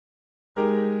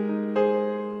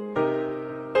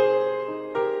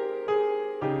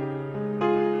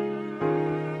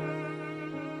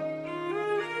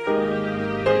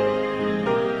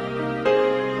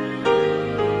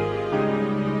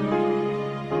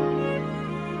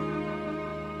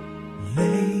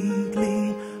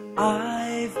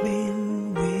I've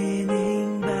been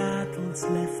winning battles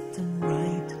left and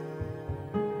right,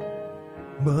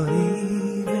 but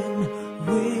even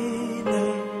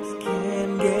winners can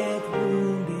get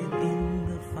wounded in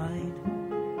the fight.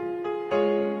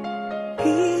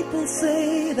 People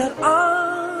say that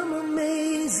I'm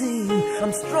amazing,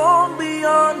 I'm strong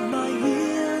beyond my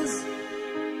years,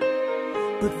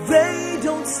 but they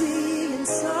don't see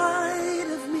inside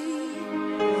of me.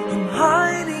 I'm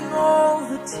hiding all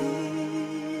the tears.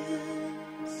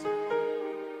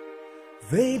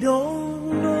 They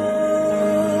don't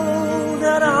know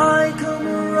that I come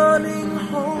running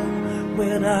home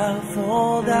when I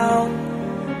fall down.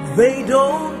 They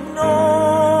don't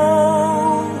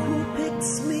know who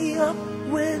picks me up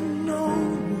when no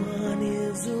one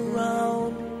is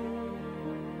around.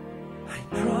 I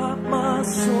drop my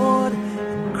sword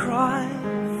and cry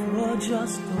for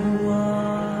just a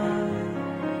while.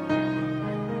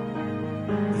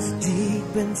 'Cause deep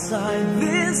inside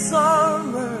this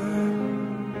armor,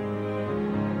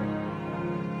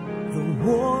 the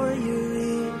warrior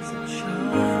is a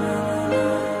child.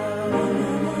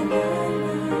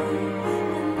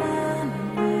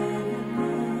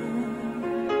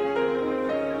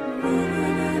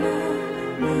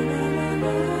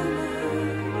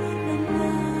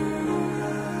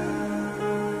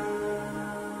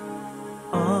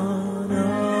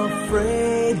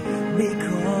 Unafraid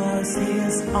because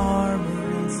his armor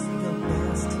is the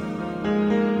best,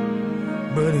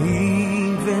 but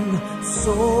even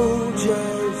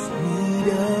soldiers need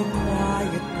a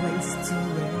quiet place to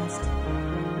rest.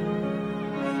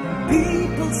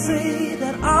 People say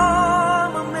that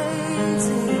I'm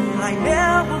amazing, I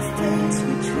never face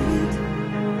retreat,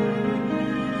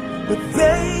 but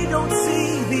they don't see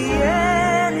the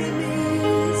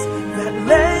enemies that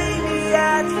lay me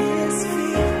at his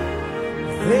feet.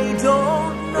 They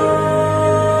don't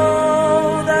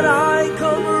know that I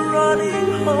come running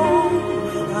home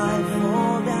when I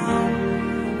fall down.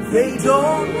 They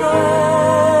don't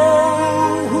know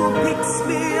who picks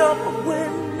me up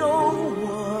when no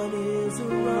one is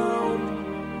around.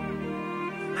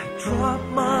 I drop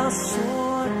my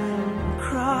sword and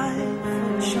cry for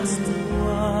just a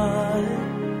while.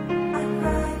 I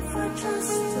cry for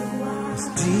just a while. 'Cause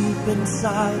deep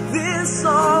inside this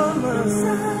armor,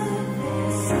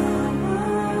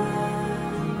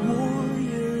 the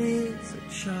warrior is a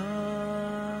child.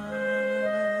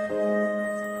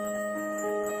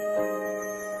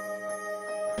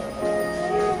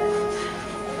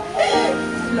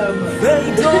 They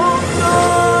don't know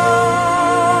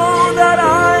that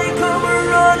I come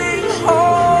running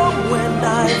home when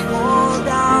I fall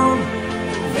down.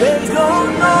 They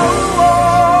don't know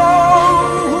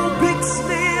who picks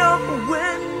me up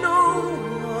when no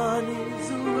one is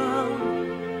around.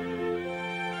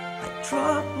 I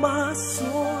drop my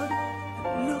sword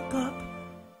and look up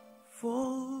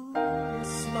for a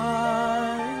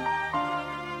smile.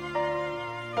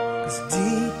 'Cause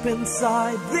deep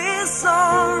inside this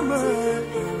armor,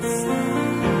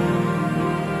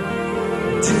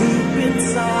 deep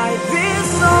inside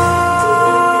this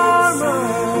armor,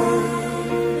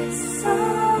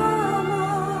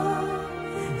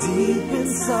 deep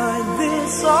inside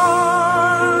this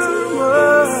armor,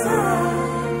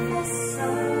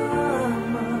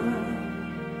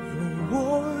 the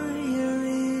warrior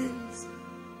is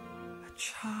a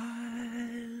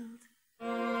child.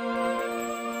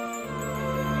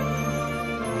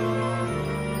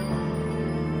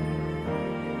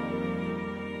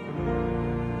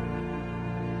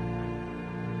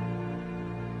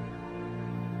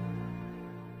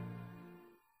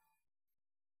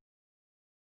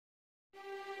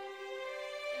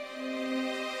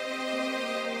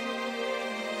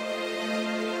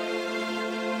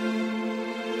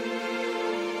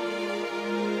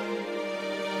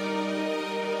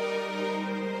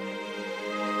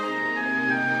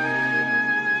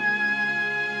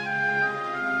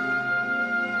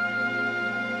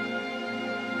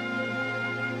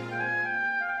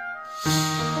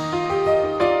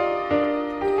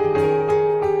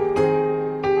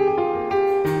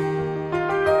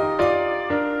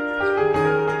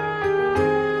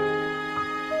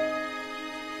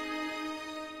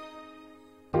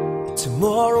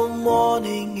 Tomorrow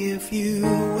morning, if you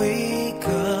wake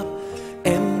up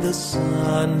and the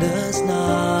sun does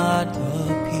not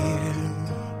appear,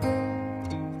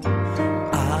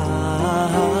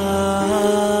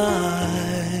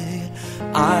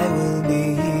 I will be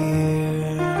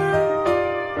here.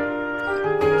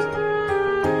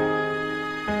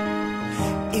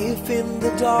 If in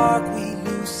the dark we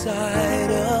lose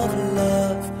sight of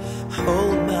love,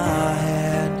 hold my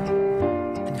hand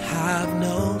and have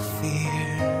no fear.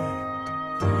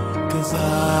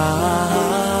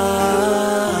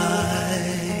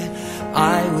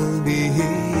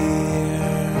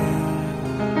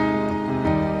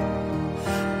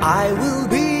 I will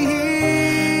be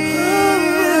here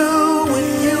when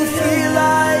you feel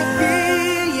like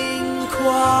being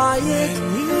quiet,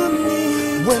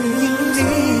 when you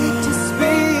need to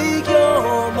speak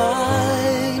your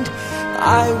mind.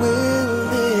 I will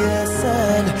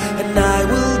listen, and I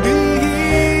will be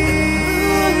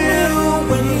here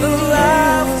when the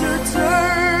laughter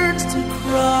turns to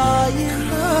crying.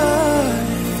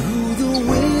 Through the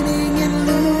winning and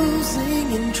losing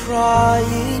and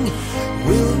trying,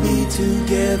 we'll be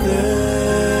together,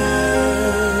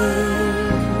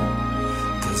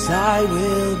 'cause I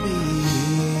will be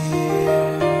here.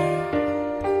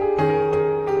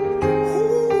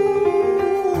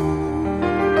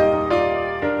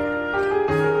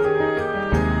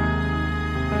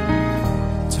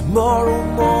 Tomorrow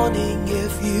morning,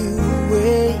 if you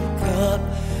wake up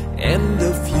and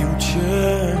the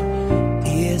future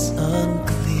is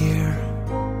unclear,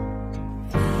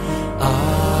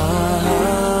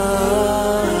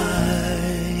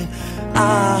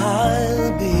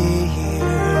 I'll be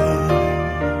here.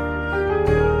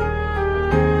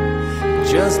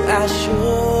 Just as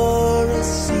sure as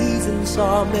seasons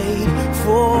are made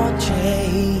for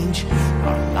change,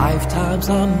 our lifetimes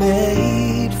are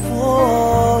made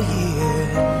for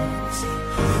years.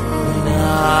 And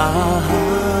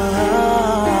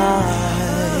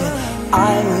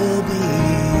I will be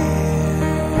here.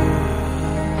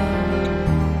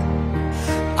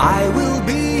 I will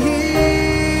be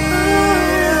here.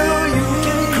 You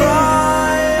can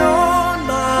cry on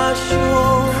my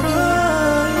shoulder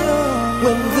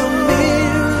when the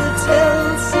mirror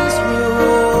tells us we're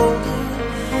older.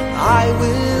 I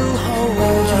will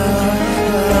hold you.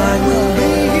 I will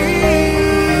be here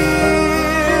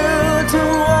to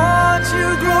watch you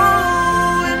grow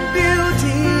in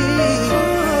beauty,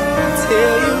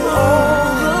 tell you all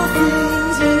the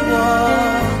things you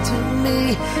are to me.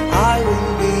 I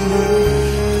will be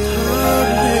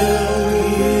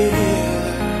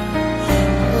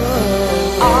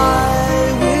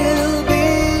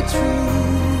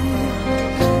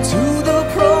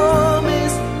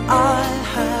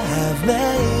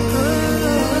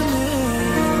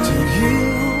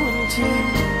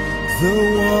the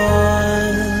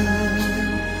one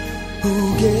who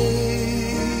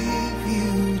gave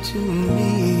you to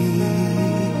me.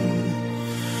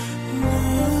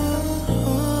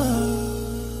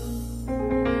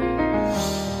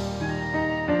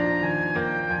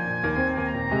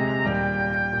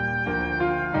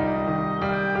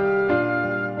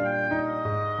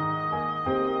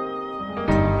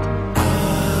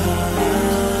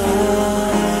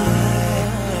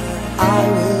 I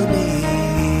will be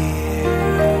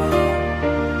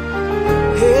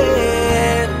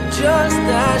just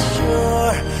as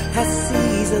sure as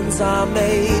seasons are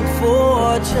made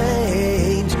for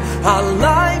change, our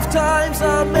lifetimes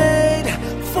are made